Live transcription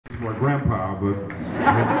more grandpa, but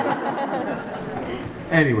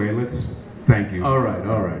anyway, thank you. All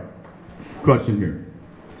right. Question here.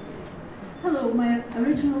 Hello, my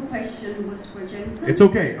original question was for Jensen. It's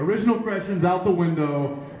okay. Original questions out the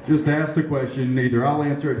window. Just ask the question. Either I'll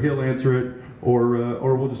answer it, he'll answer it,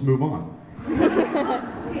 or we'll just move on.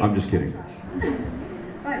 I'm just kidding.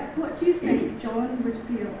 Right, what do you think John would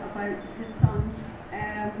feel about his son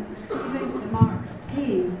receiving the mark of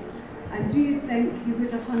Cain? And do you think he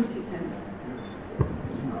would have hunted him?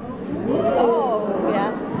 Oh,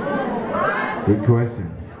 yeah. Good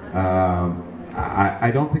question.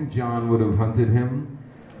 I don't think John would have hunted him.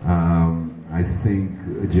 I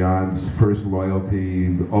think John's first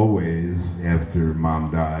loyalty always, after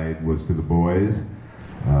Mom died, was to the boys.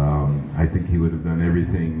 I think he would have done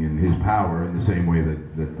everything in his power, in the same way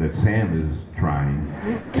that Sam is trying,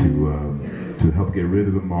 to help get rid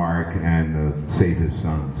of the mark and save his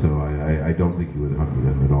son. So I don't think he would have hunted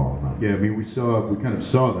him at all. No. Yeah, I mean, we kind of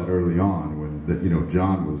saw that early on when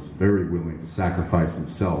John was very willing to sacrifice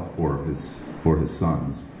himself for his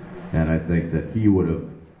sons, and I think that he would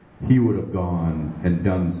have gone and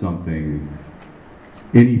done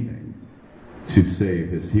anything to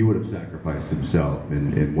save he would have sacrificed himself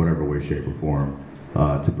in whatever way, shape, or form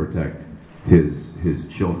to protect his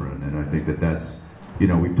children. And I think that's,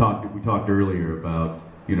 we talked earlier about,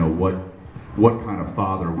 what kind of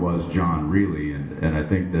father was John really, and I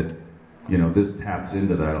think that, this taps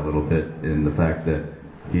into that a little bit in the fact that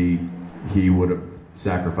he would have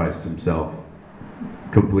sacrificed himself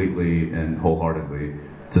completely and wholeheartedly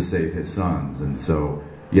to save his sons. And so,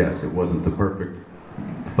 yes, it wasn't the perfect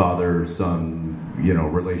father-son,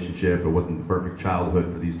 relationship. It wasn't the perfect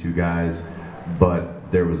childhood for these two guys,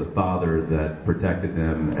 but there was a father that protected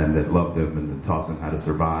them and that loved them and that taught them how to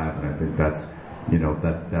survive. And I think that's,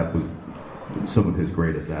 that was some of his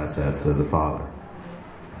greatest assets as a father.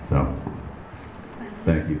 So,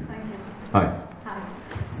 thank you. Thank you. Hi. Hi.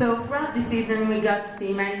 So throughout the season, we got to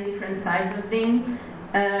see many different sides of Dean.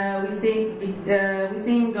 We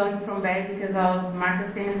see him going from bad because of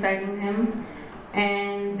Marcus being affecting him,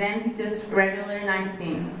 and then he just regular nice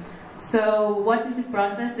Dean. So what is the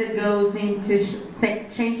process that goes into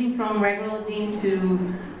changing from regular Dean to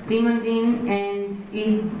Demon Dean, and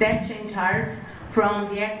is that change hard from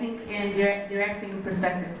the acting and directing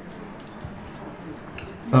perspective?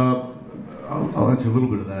 I'll answer a little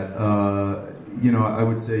bit of that. I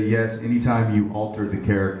would say yes, anytime you alter the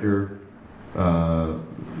character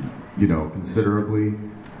considerably,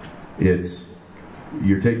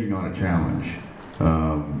 you're taking on a challenge,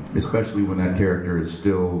 especially when that character is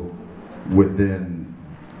still within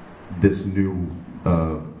this new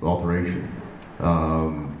alteration.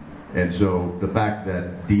 And so the fact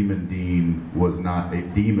that Demon Dean was not a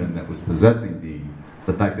demon that was possessing Dean,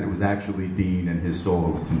 the fact that it was actually Dean and his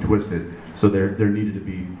soul had been twisted, so there needed to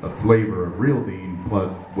be a flavor of real Dean plus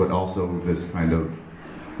what also this kind of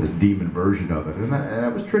this demon version of it, and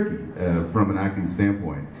that was tricky from an acting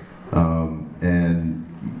standpoint. And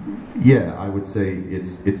yeah, I would say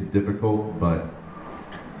it's difficult, but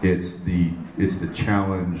it's the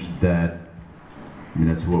challenge that,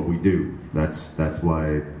 that's what we do. That's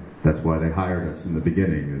why they hired us in the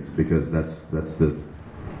beginning. It's because that's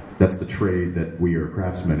the trade that we are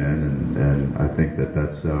craftsmen in, and I think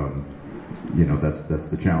that's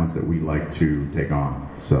the challenge that we like to take on.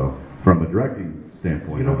 So from a directing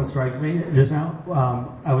standpoint, what strikes me just now?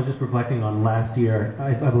 I was just reflecting on last year.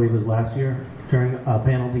 I believe it was last year during a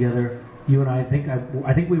panel together. You and I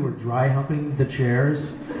think we were dry humping the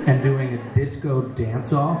chairs and doing a disco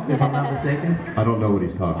dance-off, if I'm not mistaken. I don't know what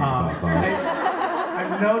he's talking about, Bob.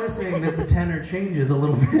 I'm noticing that the tenor changes a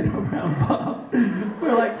little bit around Bob.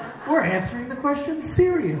 We're answering the question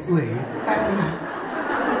seriously and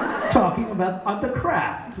talking about the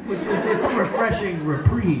craft, which it's a refreshing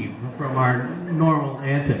reprieve from our normal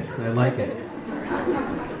antics. I like it.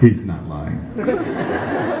 He's not lying.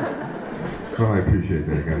 Well, I appreciate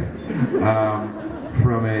that, guys.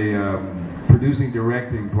 From a producing,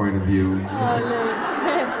 directing point of view,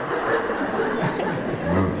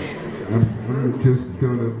 I'm just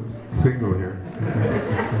doing a signal here.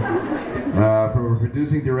 From a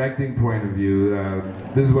producing, directing point of view,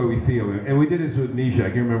 this is what we feel. And we did this with Misha. I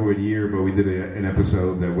can't remember what year, but we did an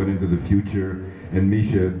episode that went into the future, and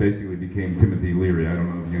Misha basically became Timothy Leary. I don't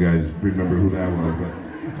know if you guys remember who that was, but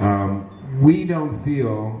we don't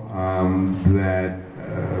feel that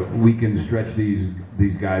we can stretch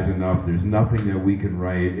these guys enough. There's nothing that we can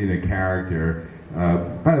write in a character.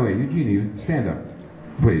 By the way, Eugenie, stand up,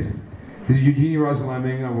 please. This is Eugenie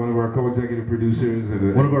Ross-Lemming, one of our co-executive producers.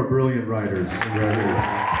 And one of our brilliant writers. Right here.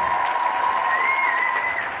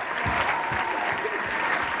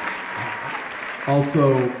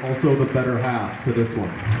 also the better half to this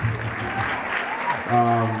one.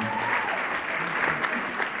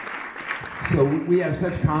 So we have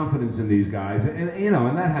such confidence in these guys, and you know,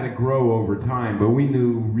 and that had to grow over time. But we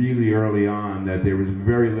knew really early on that there was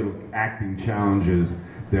very little acting challenges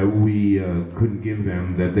that we couldn't give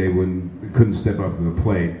them, that they couldn't step up to the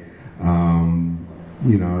plate.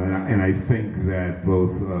 You know, and I think that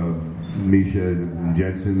both Misha and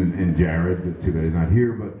Jensen and Jared, too bad he's not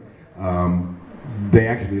here, but they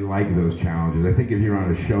actually like those challenges. I think if you're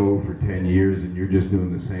on a show for 10 years and you're just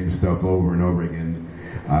doing the same stuff over and over again,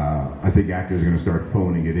 I think actors are going to start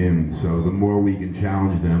phoning it in. So the more we can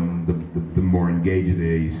challenge them, the more engaged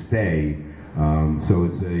they stay. So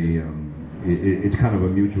it's kind of a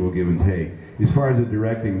mutual give and take. As far as the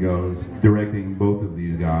directing goes, directing both of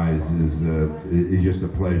these guys is just a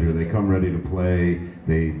pleasure. They come ready to play.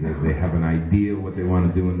 They have an idea what they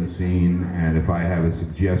want to do in the scene, and if I have a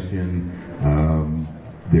suggestion,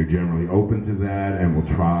 they're generally open to that, and we'll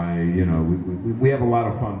try. You know, we have a lot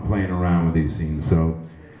of fun playing around with these scenes. So,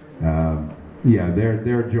 yeah,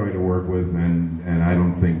 they're a joy to work with, and I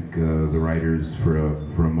don't think the writers for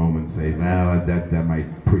a moment say, "Well, that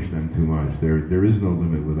might push them too much." There is no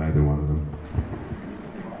limit with either one of them.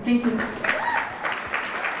 Thank you.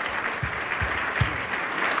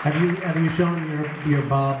 Have you shown your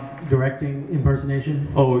Bob directing impersonation?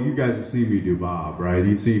 Oh, you guys have seen me do Bob, right?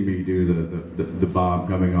 You've seen me do the Bob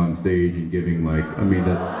coming on stage and giving, like, I mean,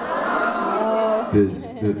 the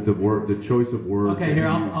choice of words. Okay, here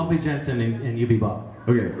I'll be Jensen and you be Bob.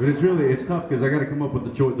 Okay, but it's tough because I got to come up with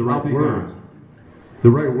the right words. The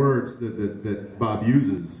right words that Bob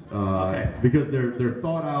uses, because they're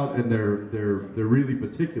thought out and they're really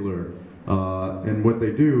particular, and what they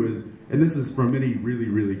do is, and this is from any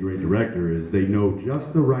really great director, is they know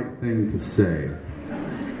just the right thing to say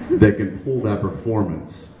that can pull that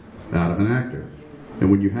performance out of an actor. And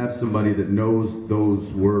when you have somebody that knows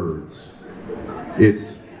those words,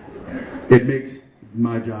 it makes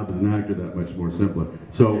my job as an actor that much more simpler.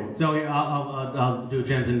 So I'll do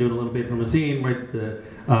Jensen doing a little bit from a scene where the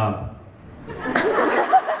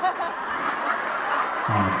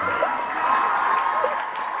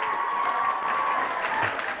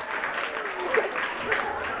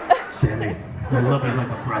Sammy, I love you like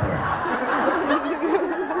a brother.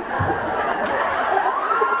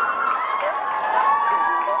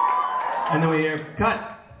 And then we hear cut.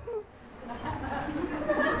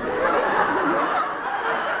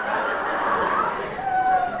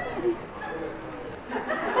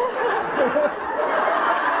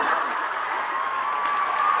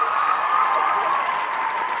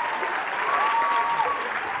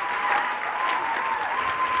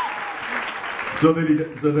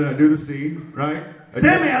 So then I do the scene, right?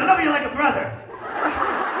 Sammy, I love you like a brother.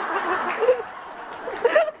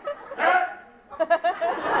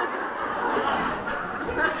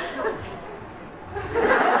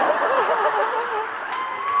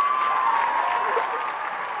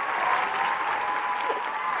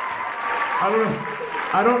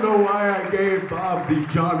 I don't know why I gave Bob the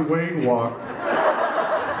John Wayne walk.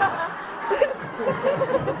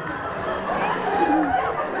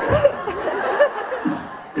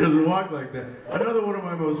 He doesn't walk like that. Another one of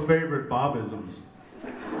my most favorite Bobisms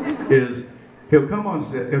is he'll come on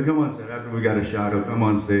set after we got a shot. He'll come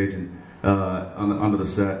on stage and onto the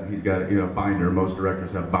set. He's got a binder. Most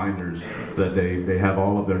directors have binders that they have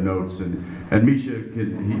all of their notes, and Misha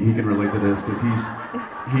can relate to this because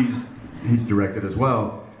he's directed as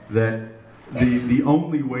well. That the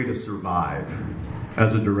only way to survive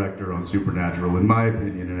as a director on Supernatural, in my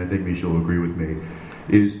opinion, and I think Misha will agree with me,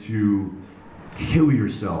 is to kill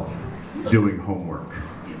yourself doing homework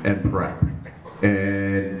and prep.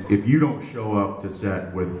 And if you don't show up to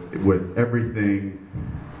set with everything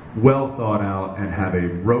well thought out and have a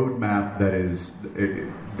roadmap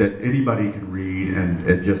that anybody can read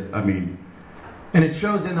and just, I mean, and it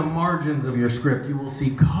shows in the margins of your script. You will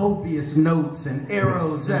see copious notes and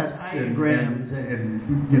arrows and diagrams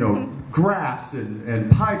and graphs and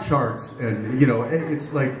pie charts and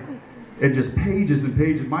it's like. And just pages and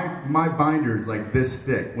pages. My binder is like this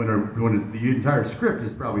thick. When the entire script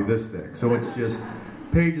is probably this thick. So it's just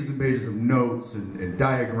pages and pages of notes and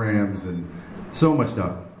diagrams and so much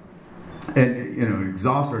stuff. And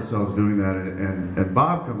exhaust ourselves doing that. And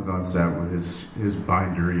Bob comes on set with his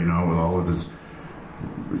binder, with all of his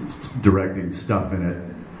directing stuff in it.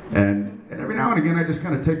 And every now and again, I just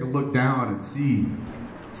kind of take a look down and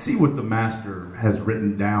see what the master has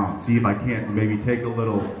written down. See if I can't maybe take a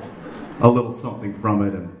little something from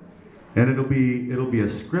it, and it'll be a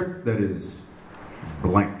script that is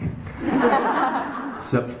blank,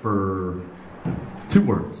 except for 2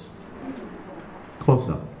 words: close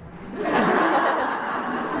up.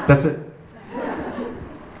 That's it.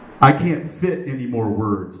 I can't fit any more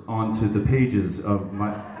words onto the pages of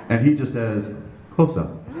my, and he just has close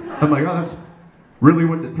up. I'm like, oh, that's really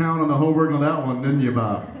went to town on the homework on that one, didn't you,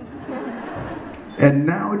 Bob? And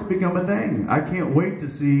now it's become a thing. I can't wait to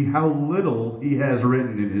see how little he has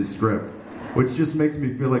written in his script, which just makes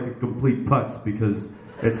me feel like a complete putz, because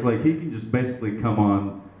it's like he can just basically come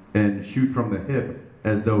on and shoot from the hip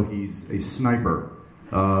as though he's a sniper.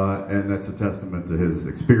 And that's a testament to his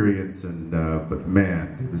experience. And but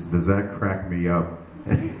man, does that crack me up?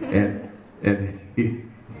 And he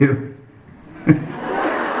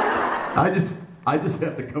I just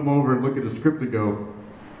have to come over and look at the script and go,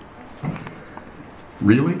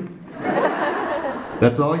 really?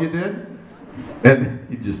 That's all you did? And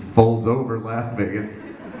he just folds over laughing.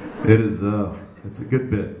 It's a good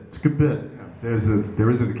bit. It's a good bit. There is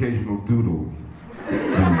an occasional doodle.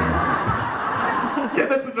 Yeah,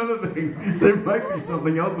 that's another thing. There might be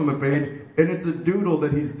something else on the page, and it's a doodle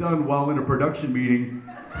that he's done while in a production meeting.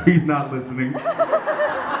 He's not listening.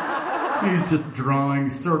 He's just drawing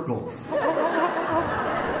circles.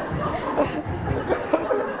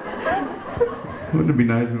 Wouldn't it be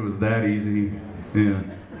nice if it was that easy? Yeah.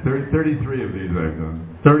 33 of these I've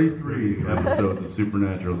done. 33 episodes of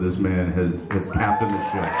Supernatural. This man has captained the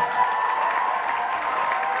ship.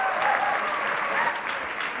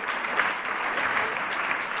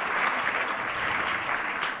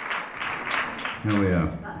 Hell yeah.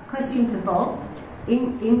 Question for Bob.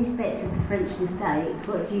 In respect of the French mistake,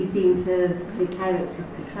 what do you think of the character's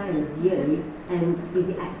portrayal of you, and is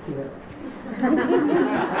it accurate?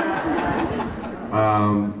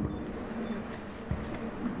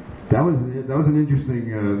 That was an interesting,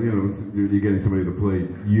 you're getting somebody to play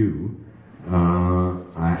you.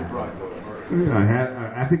 I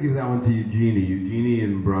have to give that one to Eugenie. Eugenie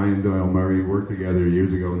and Brian Doyle Murray worked together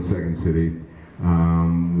years ago in Second City.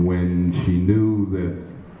 When she knew that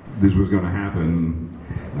this was going to happen,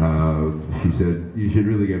 she said, "You should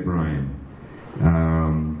really get Brian."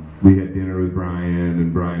 We had dinner with Brian,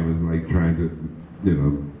 and Brian was like trying to,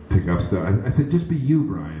 pick up stuff. I said, "Just be you,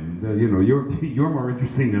 Brian. You're more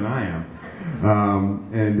interesting than I am."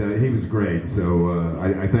 And he was great. So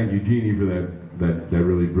I thank Eugenie for that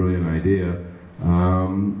really brilliant idea.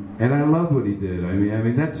 And I loved what he did. I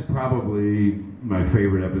mean that's probably my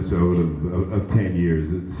favorite episode of 10 years.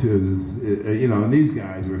 And these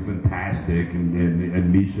guys were fantastic,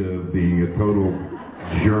 and Misha being a total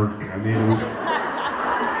jerk. I mean, it was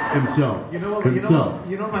himself. You know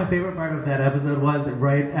what my favorite part of that episode was?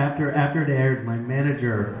 Right after it aired, my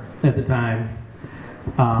manager at the time,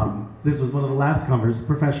 this was one of the last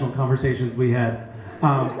professional conversations we had.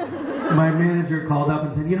 My manager called up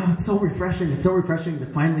and said, it's so refreshing to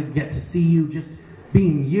finally get to see you just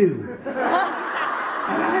being you.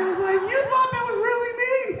 And I was like, you thought that was really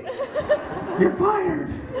me? You're fired.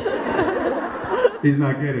 He's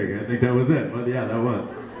not kidding. I think that was it. But yeah, that was.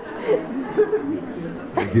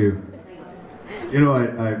 Thank you.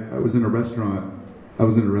 I was in a restaurant.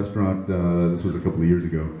 This was a couple of years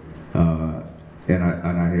ago, and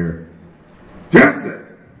I hear Jensen,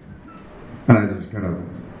 and I just kind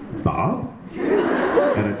of Bob,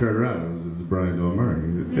 and I turned around. It was Brian Doyle Murray,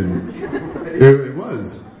 and it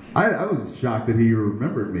was. I was shocked that he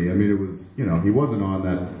remembered me. I mean, it was he wasn't on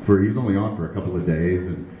that he was only on for a couple of days,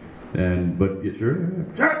 but yeah, sure.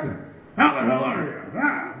 Jensen, how the hell are you?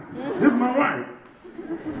 Ah, this is my wife.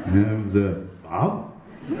 And it was Bob.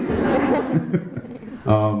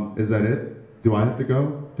 Is that it? Do I have to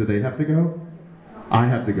go? Do they have to go? I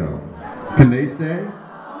have to go. Can they stay?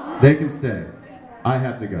 They can stay. I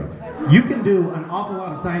have to go. You can do an awful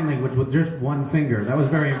lot of sign language with just one finger. That was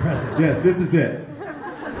very impressive. Yes, this is it.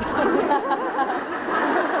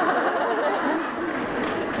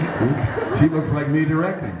 She looks like me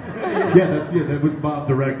directing. Yeah, that was Bob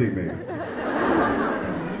directing me.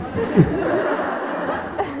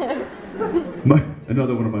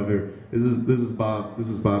 Another one of my favorite. This is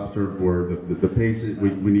Bob's turn for the pace.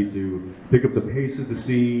 We need to pick up the pace of the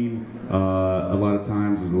scene. A lot of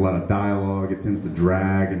times there's a lot of dialogue. It tends to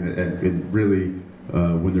drag, and really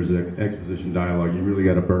when there's an exposition dialogue, you really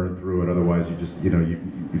got to burn through it. Otherwise, you just you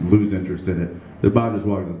lose interest in it. Then Bob just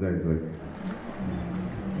walks on stage. He's like,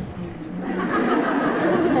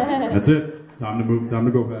 "That's it. Time to move. Time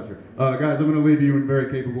to go faster." Guys, I'm going to leave you in very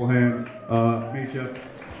capable hands. Misha.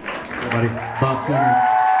 Everybody. Bob Singer.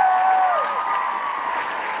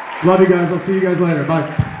 Love you guys. I'll see you guys later. Bye.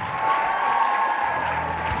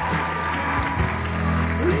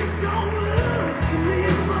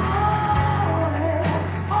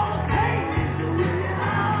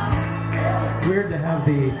 Weird to have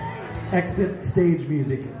the exit stage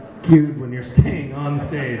music cued when you're staying on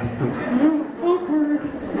stage. It's like, oh, it's awkward.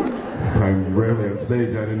 So I'm rarely on stage.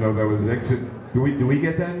 I didn't know that was exit. Do we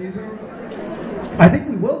get that music? I think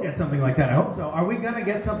we will get something like that. I hope so. Are we going to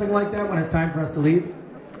get something like that when it's time for us to leave?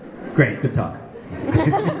 Great, good talk.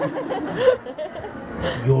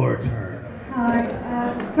 Your turn. Hi.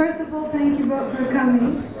 First of all, thank you both for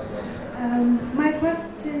coming. My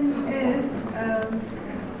question is,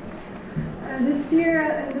 this year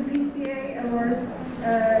at the PCA Awards,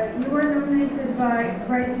 you were nominated by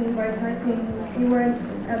writing, by typing. You weren't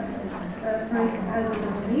first as a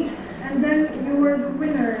nominee, and then you were the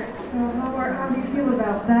winner. So how do you feel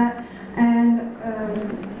about that? And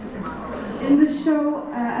in the show,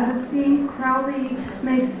 at the scene, Crowley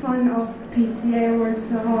makes fun of PCA Awards.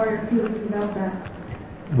 So how are you feeling about that?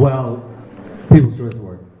 Well, People's Choice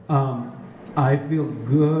Award. I feel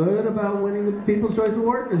good about winning the People's Choice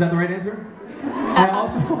Award. Is that the right answer?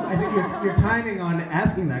 I think your timing on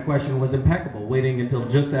asking that question was impeccable, waiting until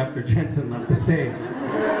just after Jensen left the stage.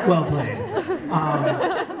 Well played.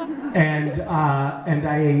 And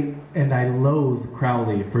I loathe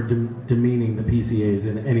Crowley for demeaning the PCAs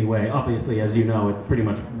in any way. Obviously, as you know, it's pretty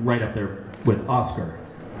much right up there with Oscar,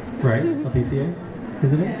 right? A PCA,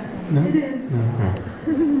 isn't it? No? It is. No.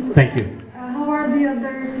 Thank you. How are the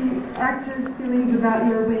other actors' feelings about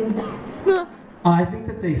your win? I think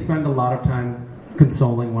that they spend a lot of time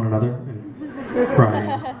consoling one another and crying.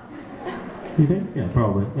 You think? Yeah,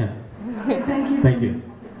 probably. Yeah. Okay, thank you. Thank you.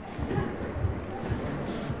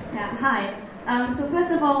 Yeah, hi. So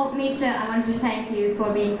first of all, Misha, I want to thank you for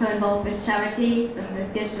being so involved with charities and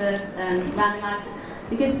with Gishvas and Random Acts,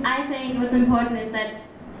 because I think what's important is that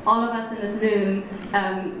all of us in this room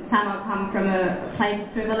somehow come from a place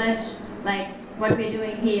of privilege. Like, what we're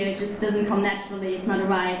doing here just doesn't come naturally, it's not a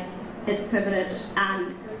right, it's privilege.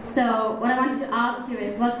 And so what I wanted to ask you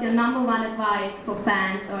is, what's your number one advice for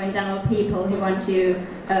fans or in general people who want to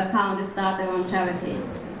found or start their own charity?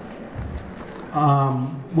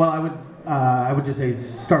 Well, I would just say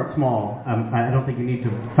start small. I don't think you need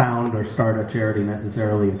to found or start a charity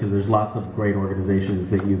necessarily, because there's lots of great organizations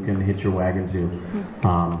that you can hitch your wagon to.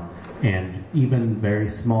 And even very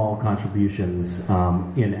small contributions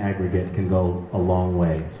in aggregate can go a long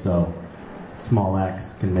way. So small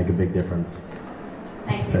acts can make a big difference.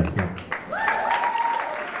 Thank you. Yeah.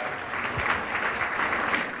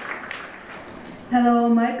 Hello,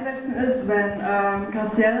 my question is, when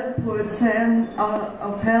Castiel put Sam out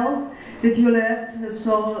of hell, did you left his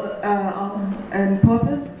soul on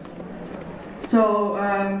purpose? So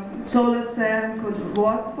soulless Sam could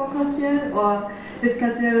work for Castiel, or did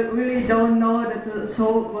Castiel really don't know that the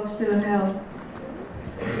soul was still in hell?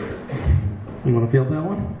 You want to field that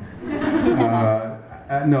one?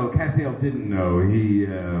 No, Castiel didn't know. He,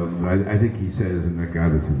 I think he says, and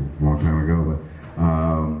God, this is a long time ago, but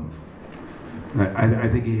I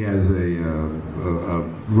think he has a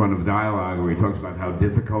run of dialogue where he talks about how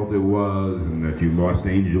difficult it was and that you lost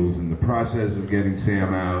angels in the process of getting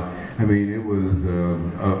Sam out. I mean, it was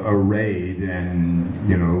a raid, and,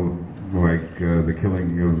 you know, like the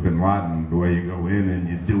killing of bin Laden, the way you go in and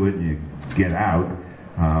you do it and you get out.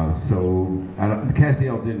 So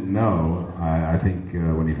Castiel didn't know. I think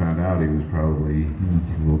when he found out, he was probably a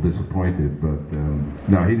little disappointed, but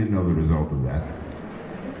no, he didn't know the result of that.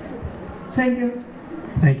 Thank you.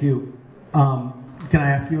 Thank you. Can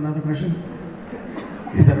I ask you another question?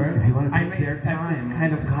 Is that all right? If you want to I take their time. It's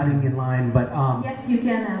kind of cutting in line, but Yes, you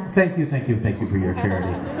can ask. thank you for your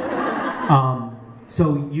charity.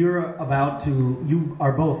 So you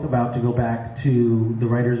are both about to go back to the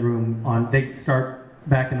writers' room they start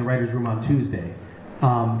back in the writers' room on Tuesday.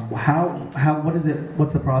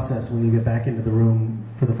 What's the process when you get back into the room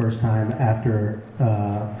for the first time after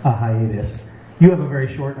a hiatus? You have a very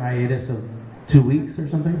short hiatus of 2 weeks or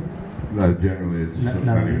something? Generally, it's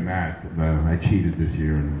not even that. I cheated this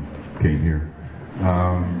year and came here.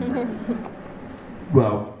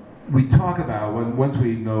 Well, we talk about once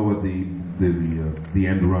we know what the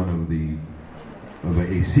end run of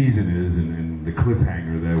a season is, and the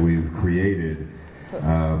cliffhanger that we've created.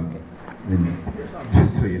 And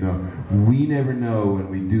just so you know, we never know when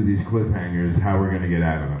we do these cliffhangers how we're going to get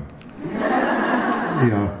out of them. You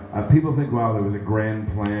know, people think, wow, there was a grand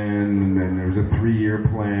plan and then there was a 3-year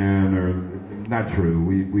plan, or not true.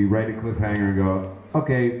 We write a cliffhanger and go,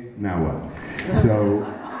 okay, now what? So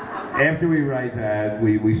after we write that,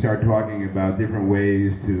 we start talking about different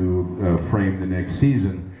ways to frame the next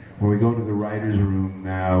season. When we go to the writers' room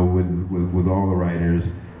now with all the writers,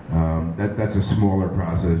 that's a smaller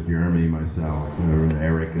process. Jeremy, myself,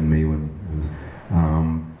 Eric, and me.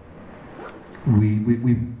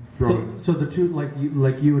 We So the two,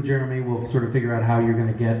 like you and Jeremy, will sort of figure out how you're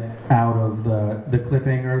going to get out of the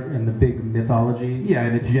cliffhanger and the big mythology. Yeah,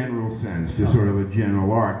 in a general sense, just sort of a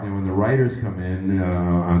general arc. Then when the writers come in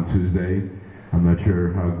on Tuesday, I'm not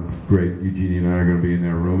sure how great Eugenie and I are going to be in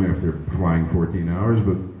their room after flying 14 hours,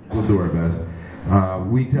 but we'll do our best.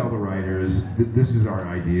 We tell the writers that this is our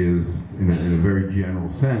ideas in a very general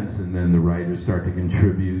sense, and then the writers start to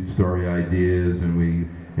contribute story ideas, and we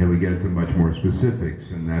get into much more specifics,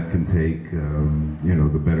 and that can take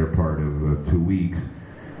the better part of 2 weeks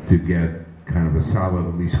to get kind of a solid,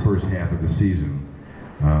 at least first half of the season.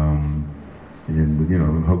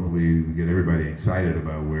 And hopefully we get everybody excited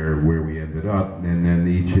about where we ended up, and then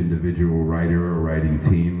each individual writer or writing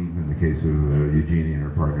team, in the case of Eugenie and her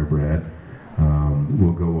partner Brad,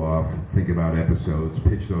 will go off, think about episodes,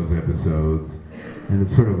 pitch those episodes, and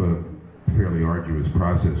it's sort of a fairly arduous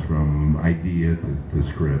process from idea to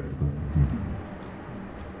script.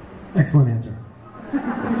 Excellent answer.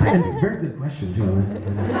 And very good question, Joanne.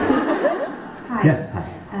 Hi. Yes. Hi.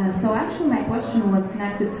 So actually my question was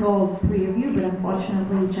connected to all three of you, but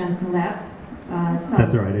unfortunately Jensen left.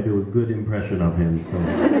 That's all right, I do a good impression of him. So.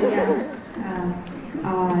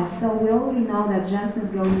 So we already know that Jensen's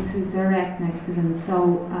going to direct next season.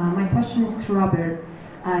 So my question is to Robert.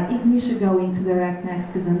 Is Misha going to direct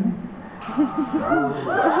next season?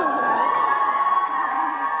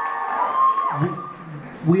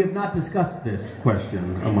 We have not discussed this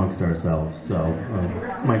question amongst ourselves, so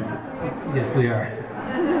yes, we are.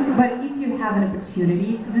 But if you have an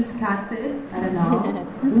opportunity to discuss it, I don't know,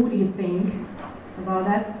 what do you think about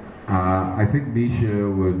that? I think Misha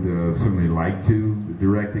would certainly like to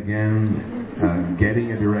direct again.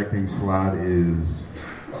 Getting a directing slot is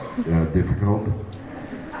difficult.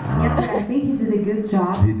 Yeah, but I think he did a good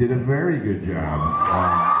job. He did a very good job.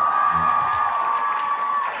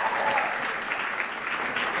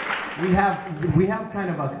 We have kind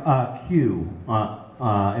of a queue,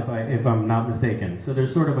 if I'm not mistaken. So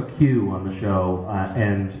there's sort of a queue on the show,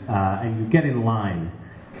 and you get in line,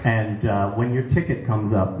 and when your ticket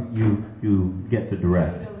comes up, you get to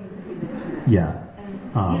direct. Yeah.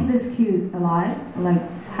 Is this queue alive? Like,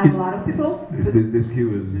 has a lot of people? This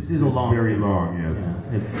queue is very long. Yes.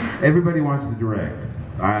 Yeah, everybody wants to direct.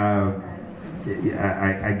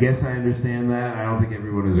 I guess I understand that. I don't think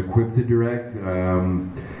everyone is equipped to direct.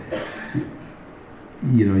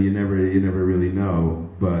 You never really know.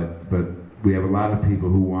 But we have a lot of people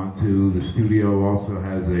who want to. The studio also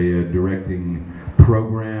has a directing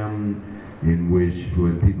program in which,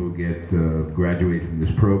 when people graduate from this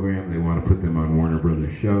program, they want to put them on Warner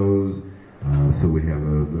Brothers shows. So we have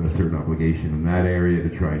a certain obligation in that area to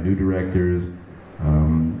try new directors.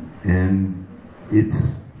 And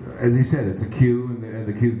it's, as he said, it's a queue, and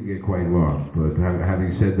the queue can get quite long. But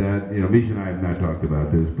having said that, Misha and I have not talked about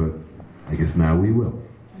this, but I guess now we will.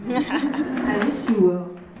 I wish you will.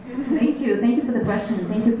 Thank you. Thank you for the question, and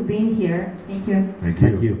thank you for being here. Thank you. Thank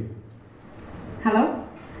you. Hello.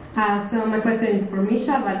 So my question is for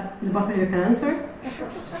Misha, but both of you can answer.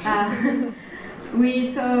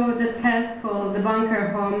 We saw the cast called The Bunker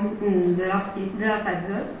Home in the last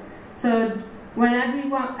episode. So when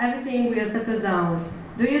everything will settle down,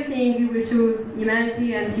 do you think you will choose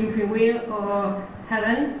humanity and Team Free Will or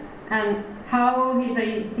heaven? And how his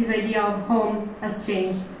idea of home has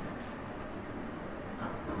changed?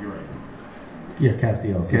 You're right. Yeah,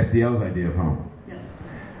 Castiel's Castiel's idea of home. Yes.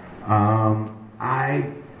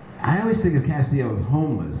 I always think of Castiel as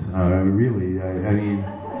homeless. Really, I mean.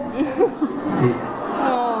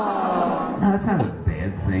 No, that's not a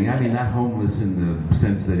bad thing. I mean, not homeless in the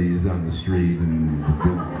sense that he's on the street and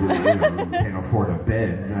can't afford a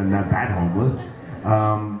bed. Not that homeless.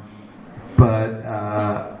 But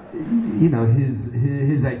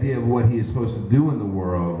his idea of what he is supposed to do in the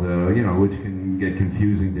world, which can get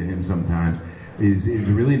confusing to him sometimes, is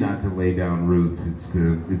really not to lay down roots. It's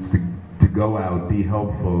to go out, be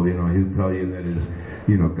helpful. He'll tell you that his,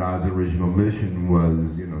 God's original mission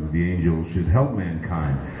was, the angels should help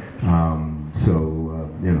mankind. That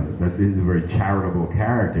is a very charitable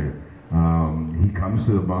character. He comes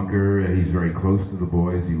to the bunker. He's very close to the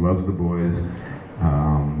boys. He loves the boys.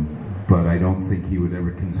 But I don't think he would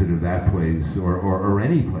ever consider that place or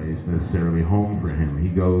any place necessarily home for him. He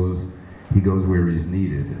goes where he's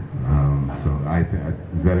needed.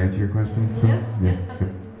 Does that answer your question? Yes. Yes. That's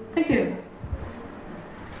it. Thank you.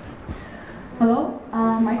 Hello.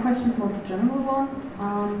 My question is more of a general one.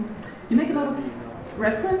 You make a lot of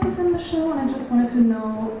references in the show, and I just wanted to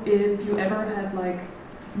know if you ever had like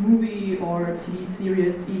movie or TV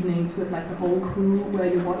series evenings with like the whole crew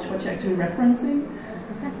where you watch what you're actually referencing.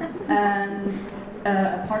 And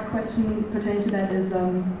a part question pertaining to that is,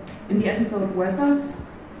 in the episode Weather's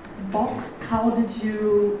Box, how did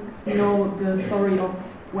you know the story of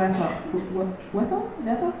Weather?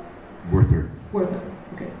 Weather? Werther.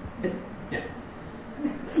 Okay. It's yeah.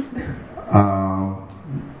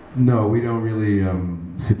 No, we don't really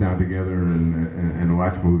sit down together and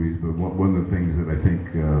watch movies. But one of the things that I think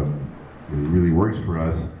really works for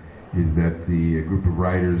us is that the group of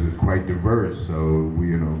writers is quite diverse. So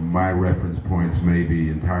my reference points may be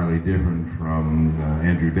entirely different from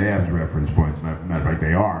Andrew Dabb's reference points. Matter of fact,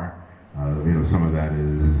 they are. Some of that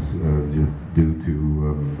is just due to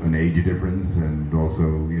an age difference, and also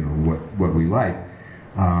what we like.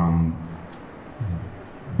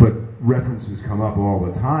 But references come up all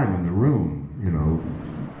the time in the room.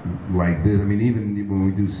 Like this. I mean, even when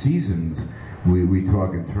we do seasons, we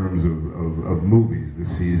talk in terms of movies. This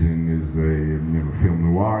season is a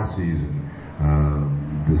film noir season.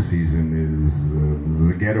 This season is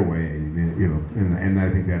The Getaway. And I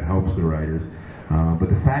think that helps the writers. But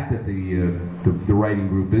the fact that the writing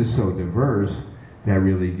group is so diverse, that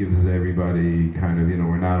really gives everybody kind of,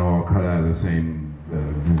 we're not all cut out of the same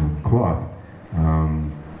cloth.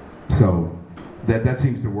 So that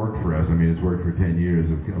seems to work for us. I mean, it's worked for 10 years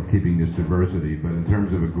of keeping this diversity. But in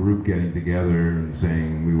terms of a group getting together and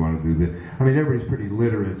saying we want to do this, I mean, everybody's pretty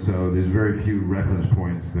literate, so there's very few reference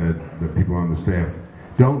points that people on the staff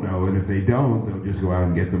don't know. And if they don't, they'll just go out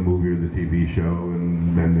and get the movie or the TV show,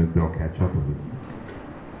 and then they'll catch up with it.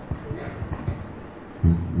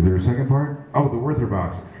 Is there a second part? Oh, the Werther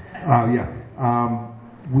box.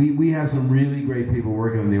 We have some really great people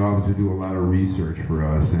working in the office who do a lot of research for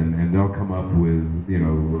us, and they'll come up with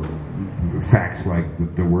facts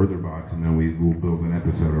like the Werther box, and then we'll build an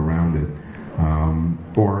episode around it.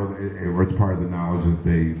 Or it's part of the knowledge that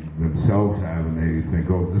they themselves have, and they think,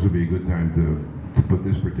 oh, this would be a good time to put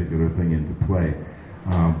this particular thing into play.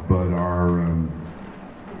 But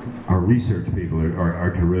our research people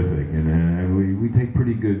are terrific, and we take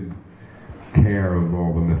pretty good care of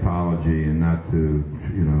all the mythology, and not to,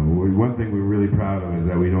 one thing we're really proud of is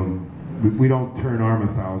that we don't turn our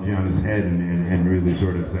mythology on its head and really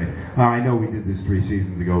sort of say, oh, I know we did this 3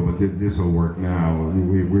 seasons ago, but this will work now.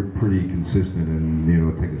 We're pretty consistent, and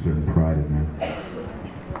take a certain pride in that.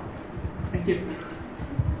 Thank you.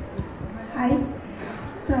 Hi.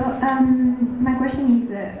 So my question is,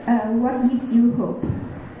 what gives you hope?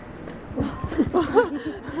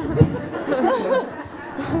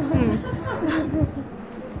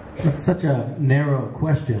 That's such a narrow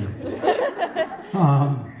question.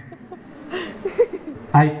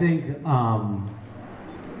 I think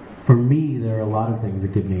for me, there are a lot of things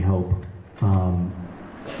that give me hope.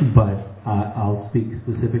 But I'll speak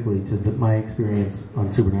specifically to my experience on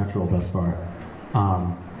Supernatural thus far.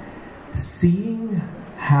 Seeing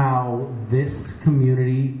how this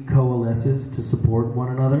community coalesces to support one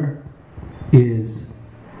another is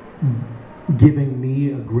giving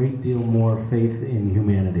me a great deal more faith in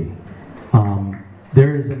humanity.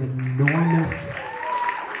 There is an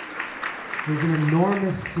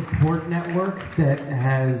enormous support network that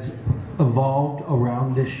has evolved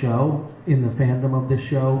around this show, in the fandom of this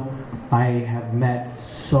show. I have met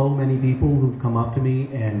so many people who've come up to me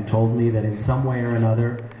and told me that in some way or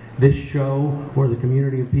another, this show, or the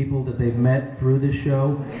community of people that they've met through this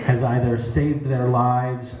show, has either saved their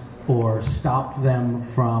lives or stopped them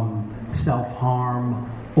from self-harm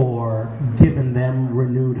or given them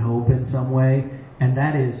renewed hope in some way. And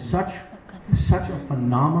that is such a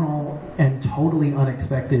phenomenal and totally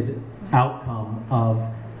unexpected outcome of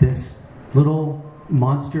this little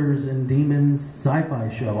monsters and demons sci-fi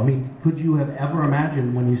show. I mean, could you have ever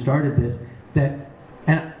imagined when you started this that,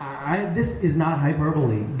 and this is not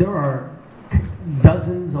hyperbole, there are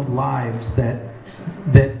dozens of lives that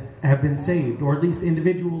have been saved, or at least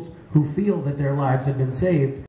individuals who feel that their lives have been saved